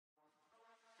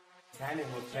I'm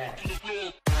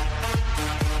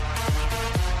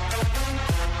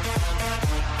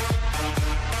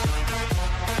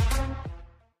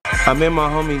in my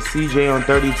homie CJ on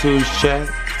 32's chat.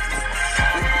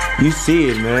 You see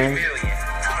it, man.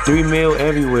 3 mil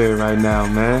everywhere right now,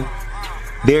 man.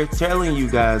 They're telling you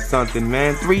guys something,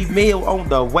 man. 3 mil on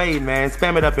the way, man.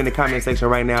 Spam it up in the comment section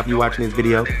right now if you're watching this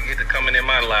video. Get to coming in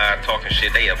my live talking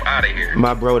shit. They up out of here.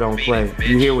 My bro don't play.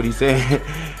 You hear what he said?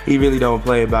 He really don't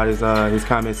play about his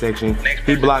comment section.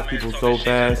 He blocks people so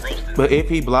fast. But if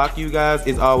he block you guys,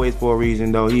 it's always for a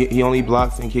reason though. He only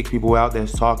blocks and kicks people out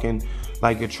that's talking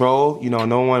like a troll. You know,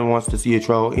 no one wants to see a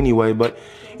troll anyway. But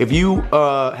if you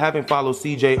haven't followed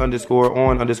CJ underscore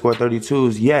on underscore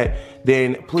 32s yet,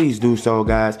 then please do so,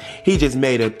 guys. He just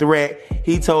made a threat.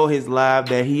 He told his live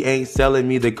that he ain't selling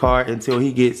me the car until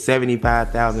he gets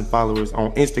 75,000 followers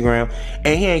on Instagram,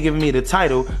 and he ain't giving me the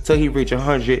title till he reach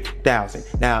 100,000.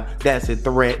 Now that's a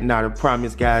threat, not a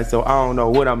promise, guys. So I don't know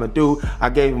what I'm gonna do.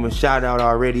 I gave him a shout out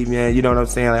already, man. You know what I'm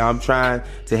saying? Like, I'm trying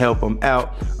to help him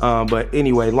out. But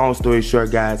anyway, long story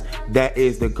short, guys, that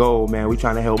is the goal, man. We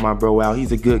trying to help my bro out.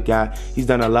 He's a good guy. He's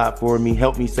done a lot for me.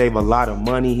 Helped me save a lot of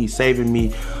money. He's saving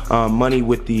me money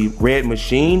with the red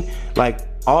machine. Like,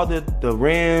 all the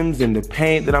rims and the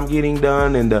paint that I'm getting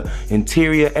done and the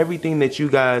interior, everything that you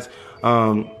guys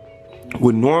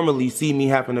would normally see me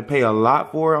having to pay a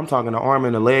lot for. I'm talking the arm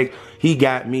and the leg. He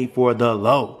got me for the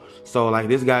low. So like,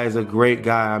 this guy is a great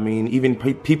guy. I mean, even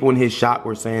people in his shop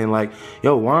were saying like,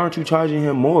 yo, why aren't you charging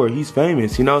him more? He's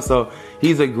famous, you know? So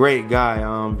he's a great guy.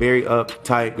 Very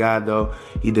uptight guy though.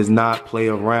 He does not play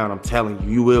around. I'm telling you,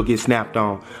 you will get snapped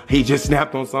on. He just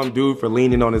snapped on some dude for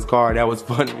leaning on his car. That was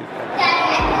funny.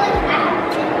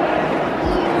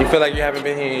 You feel like you haven't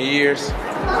been here in years?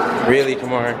 Really,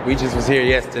 Kamar? We just was here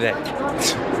yesterday.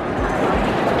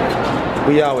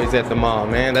 We always at the mall,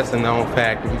 man. That's a known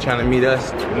fact. If you're trying to meet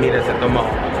us at the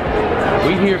mall.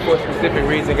 We here for a specific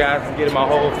reason, guys. I'm getting my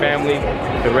whole family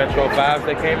the retro 5s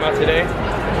that came out today.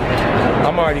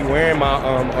 I'm already wearing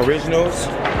my originals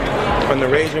from the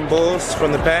Raging Bulls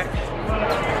from the pack.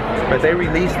 But they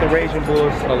released the Raging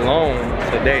Bulls alone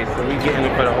today, so we getting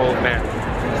them for the whole family.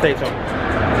 Stay tuned.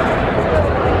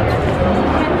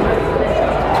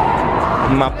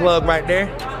 My plug right there.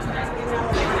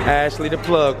 Ashley the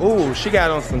plug. Ooh, she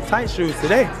got on some tight shoes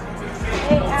today.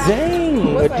 Dang,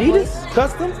 Adidas?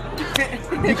 Custom?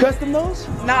 You custom those?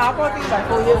 Nah, I bought these like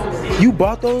 4 years ago. You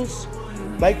bought those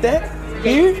like that?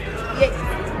 Here? Yeah.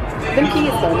 Them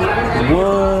kids though.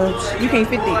 What? You can't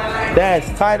fit these. That's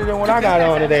tighter than what I got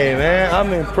on today, man.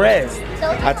 I'm impressed.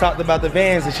 I talked about the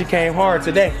Vans and she came hard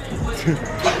today.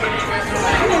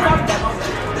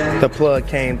 The plug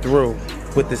came through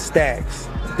with the stacks.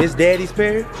 This daddy's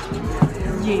pair?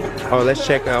 Yeah. Oh, let's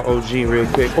check out OG real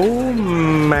quick. Oh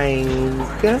my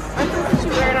God.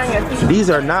 These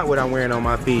are not what I'm wearing on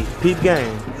my feet. Peep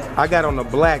game. I got on the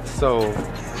black sole.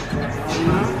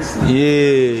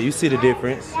 Yeah, you see the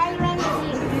difference.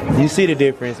 You see the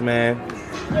difference, man.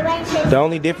 The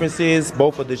only difference is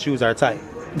both of the shoes are tight.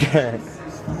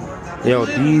 Yo,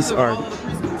 these are...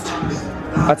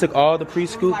 I took all the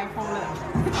pre-scoop.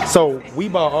 So we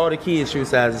bought all the kids' shoe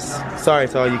sizes. Sorry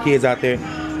to all you kids out there.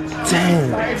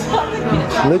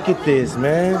 Damn. Look at this,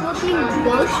 man.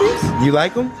 You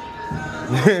like them?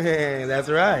 That's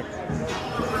right.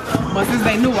 But since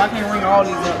they new, I can't ring all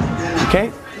these up.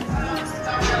 Okay.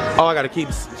 Oh, I gotta keep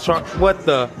sharp. What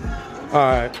the?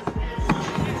 Alright.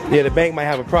 Yeah, the bank might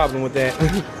have a problem with that.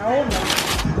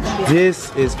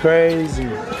 This is crazy.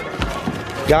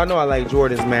 Y'all know I like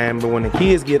Jordans, man, but when the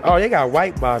kids get, oh, they got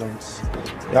white bottoms.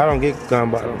 Y'all don't get gun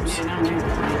bottoms.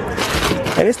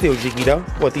 And it's still jiggy though.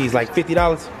 What, these like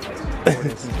 $50?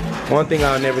 One thing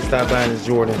I'll never stop buying is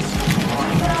Jordans.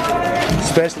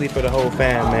 Especially for the whole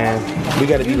fam, man. We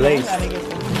gotta be laced.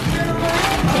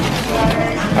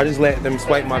 I just let them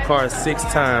swipe my car 6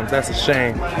 times. That's a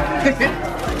shame.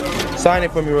 Sign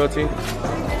it for me, Roti.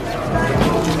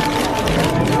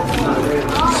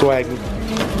 Swaggy.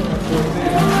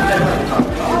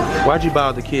 Why'd you buy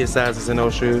all the kid sizes in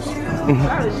those shoes?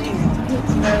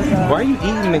 Why are you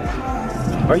eating the...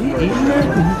 Are you eating that?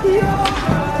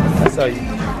 That's all you...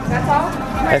 That's all?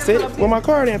 That's it? Where my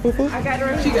card at, Poo-Poo? I got it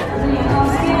right here.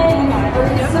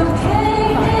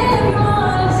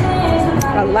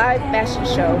 A live fashion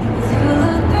show.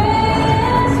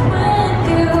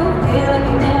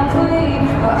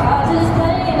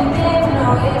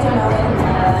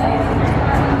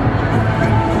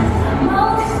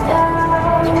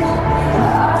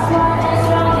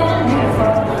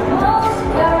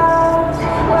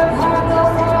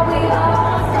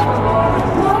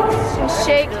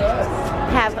 Shake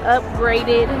have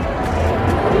upgraded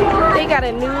They got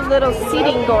a new little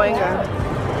seating going on.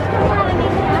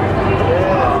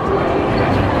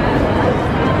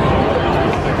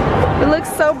 It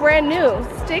looks so brand new.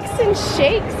 Sticks and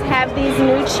Shakes have these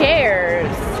new chairs.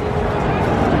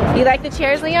 You like the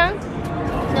chairs, Leon?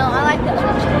 No, I like the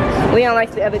other chairs. Leon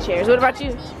likes the other chairs. What about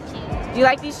you? Do you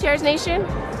like these chairs, Nation?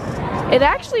 It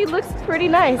actually looks pretty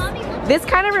nice. This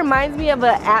kind of reminds me of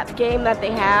an app game that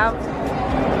they have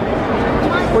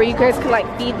where you guys can like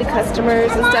feed the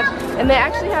customers and stuff. And they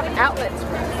actually have outlets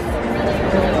for us.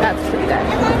 That's pretty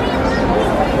nice.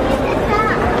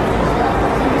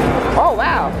 Oh,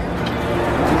 wow.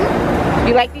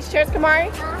 You like these chairs, Kamari?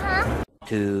 Uh-huh.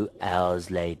 2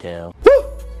 hours later. Woo!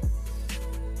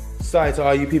 Sorry to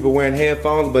all you people wearing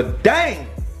headphones, but dang!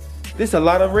 This a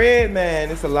lot of red, man.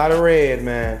 It's a lot of red,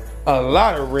 man. A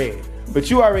lot of red. But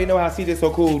you already know how CJ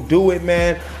So Cool do it,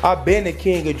 man. I've been the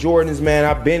king of Jordans, man.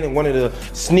 I've been one of the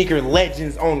sneaker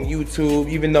legends on YouTube,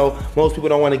 even though most people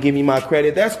don't want to give me my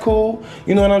credit. That's cool.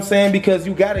 You know what I'm saying? Because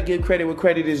you got to give credit where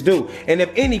credit is due. And if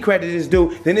any credit is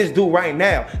due, then it's due right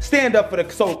now. Stand up for the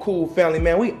So Cool family,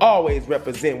 man. We always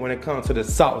represent when it comes to the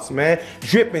sauce, man.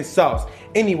 Dripping sauce.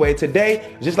 Anyway,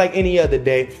 today, just like any other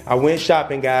day, I went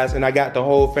shopping, guys, and I got the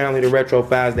whole family the Retro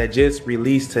 5s that just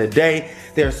released today.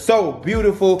 They're so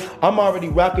beautiful. I'm already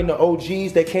rocking the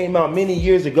OGs that came out many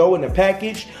years ago in the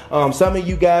package. Some of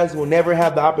you guys will never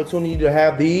have the opportunity to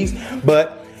have these,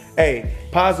 but hey,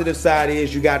 positive side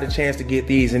is you got the chance to get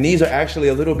these, and these are actually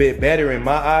a little bit better in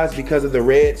my eyes because of the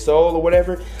red sole or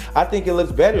whatever. I think it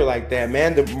looks better like that,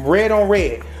 man. The red on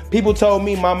red. People told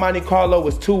me my Monte Carlo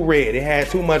was too red. It had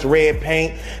too much red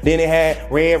paint. Then it had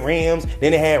red rims.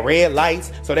 Then it had red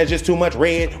lights. So that's just too much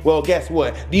red. Well, guess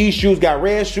what? These shoes got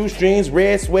red shoestrings,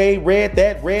 red suede, red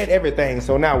that, red everything.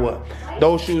 So now what?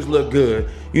 Those shoes look good.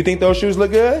 You think those shoes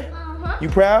look good? You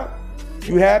proud?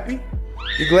 You happy?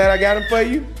 You glad I got them for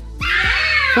you?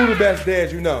 Who the best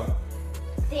dad you know?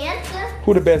 Dancer.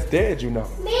 Who the best dad you know?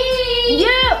 Me.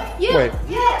 You. Wait,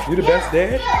 you the best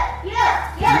dad?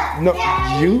 No,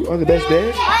 you are the best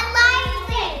dad?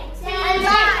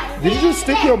 Did you just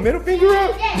stick your middle finger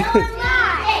up?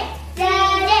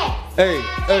 Hey,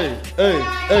 hey, hey,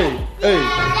 hey, hey.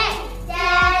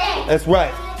 That's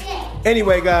right.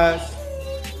 Anyway, guys,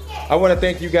 I want to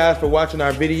thank you guys for watching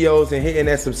our videos and hitting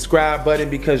that subscribe button,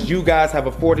 because you guys have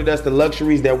afforded us the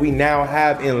luxuries that we now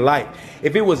have in life.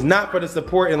 If it was not for the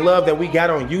support and love that we got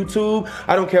on YouTube,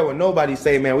 I don't care what nobody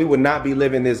say, man, we would not be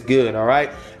living this good, all right?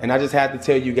 And I just had to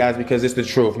tell you guys because it's the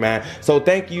truth, man. So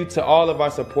thank you to all of our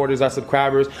supporters, our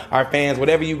subscribers, our fans,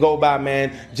 whatever you go by,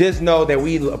 man. Just know that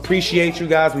we appreciate you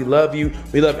guys. We love you.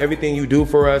 We love everything you do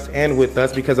for us and with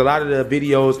us, because a lot of the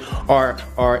videos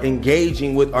are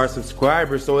engaging with our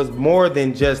subscribers. So it's more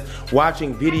than just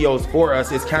watching videos for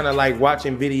us. It's kind of like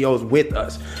watching videos with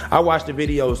us. I watch the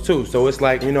videos too. So it's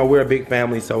like, you know, we're a big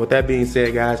family. So with that being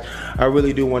said, guys, I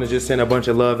really do want to just send a bunch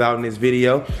of love out in this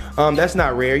video. That's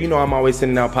not rare. You know, I'm always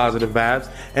sending out positive vibes.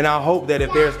 And I hope that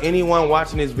if there's anyone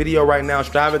watching this video right now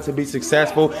striving to be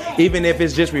successful, even if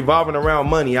it's just revolving around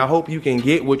money, I hope you can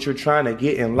get what you're trying to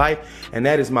get in life. And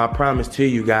that is my promise to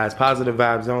you guys. Positive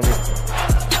vibes only.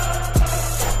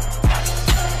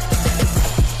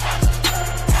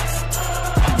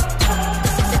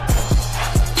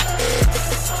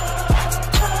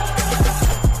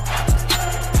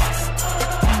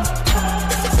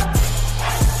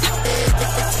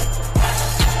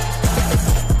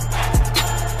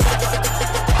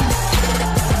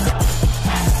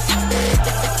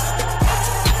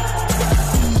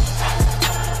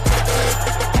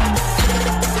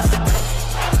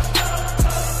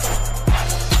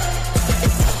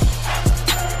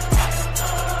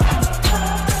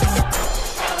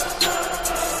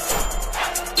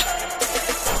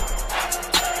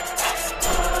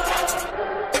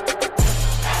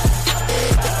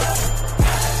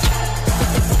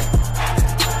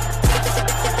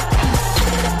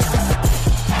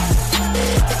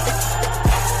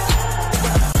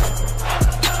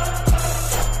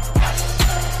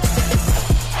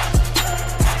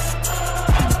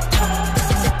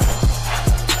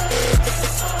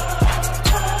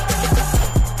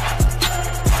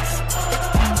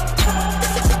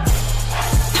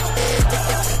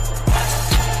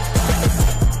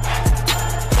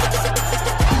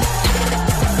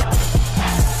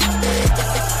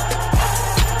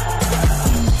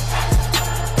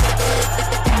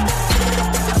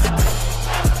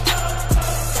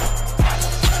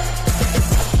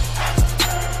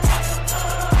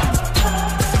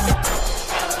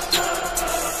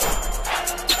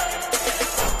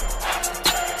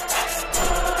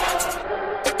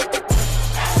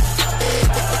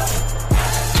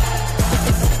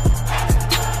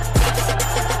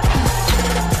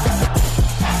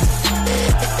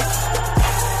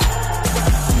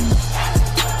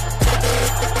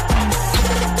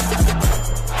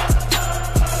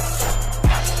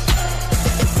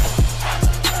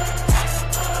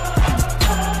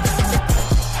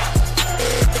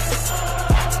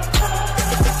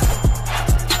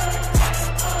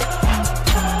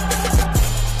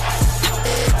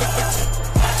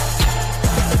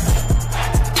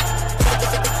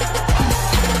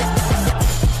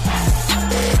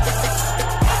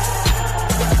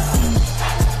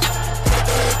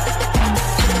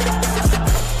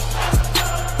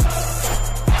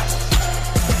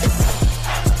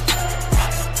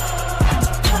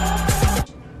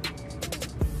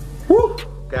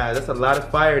 Guys, that's a lot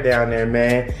of fire down there,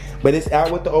 man. But it's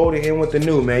out with the old and in with the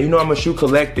new, man. You know I'm a shoe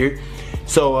collector.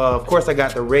 So, of course, I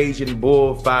got the Raging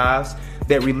Bull 5s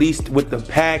that released with the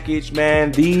package,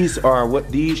 man. These are what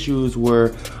these shoes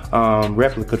were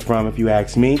replicas from, if you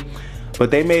ask me.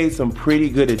 But they made some pretty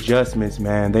good adjustments,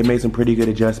 man. They made some pretty good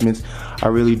adjustments. I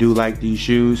really do like these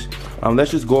shoes.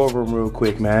 Let's just go over them real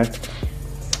quick, man.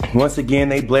 Once again,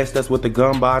 they blessed us with the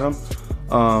gum bottom.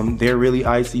 They're really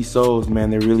icy soles, man.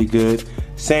 They're really good.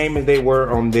 Same as they were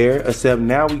on there, except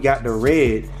now we got the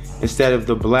red instead of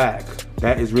the black.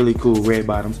 That is really cool, red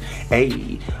bottoms.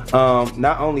 Hey,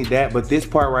 not only that, but this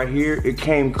part right here, it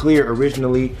came clear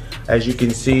originally, as you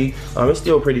can see. It's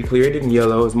still pretty clear. It didn't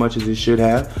yellow as much as it should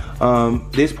have.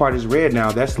 This part is red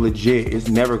now. That's legit. It's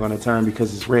never gonna turn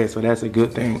because it's red, so that's a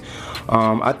good thing.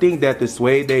 I think that the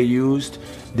suede they used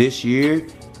this year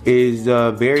is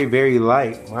very, very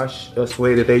light. My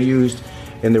suede that they used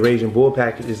in the Raging Bull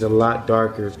package is a lot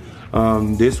darker.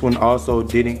 This one also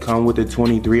didn't come with the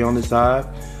 23 on the side.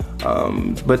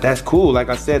 But that's cool. Like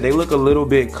I said, they look a little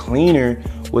bit cleaner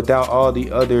without all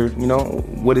the other, you know,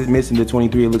 what is missing the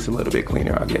 23. It looks a little bit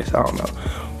cleaner, I guess. I don't know.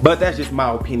 But that's just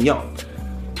my opinion.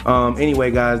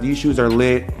 Anyway, guys, these shoes are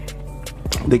lit.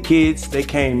 The kids, they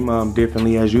came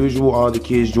differently as usual. All the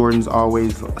kids, Jordan's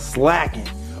always slacking.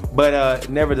 But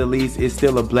nevertheless, it's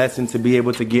still a blessing to be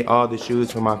able to get all the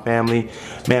shoes for my family.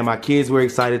 Man, my kids were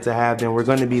excited to have them. We're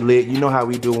gonna be lit. You know how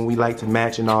we do when we like to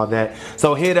match and all that.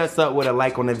 So hit us up with a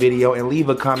like on the video and leave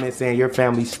a comment saying your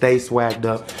family stay swagged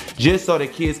up. Just so the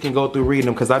kids can go through reading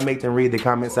them, because I make them read the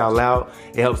comments out loud.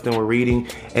 It helps them with reading.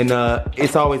 And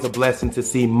it's always a blessing to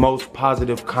see most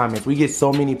positive comments. We get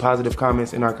so many positive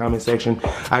comments in our comment section.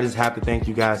 I just have to thank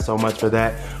you guys so much for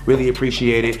that. Really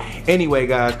appreciate it. Anyway,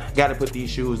 guys, gotta put these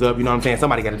shoes up, you know what I'm saying?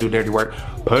 Somebody gotta do dirty work.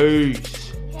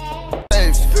 Peace.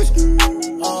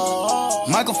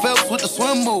 Michael Phelps with the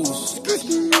swim moves.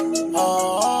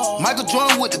 Michael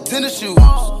Jordan with the tennis shoes.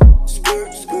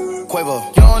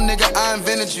 Quavo, young nigga, I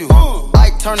invented you.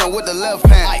 Ike Turner with the left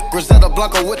hand. Griselda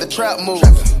Blanco with the trap move.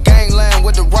 Gangland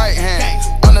with the right hand.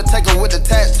 Undertaker with the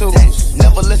tattoos.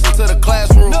 Never listen to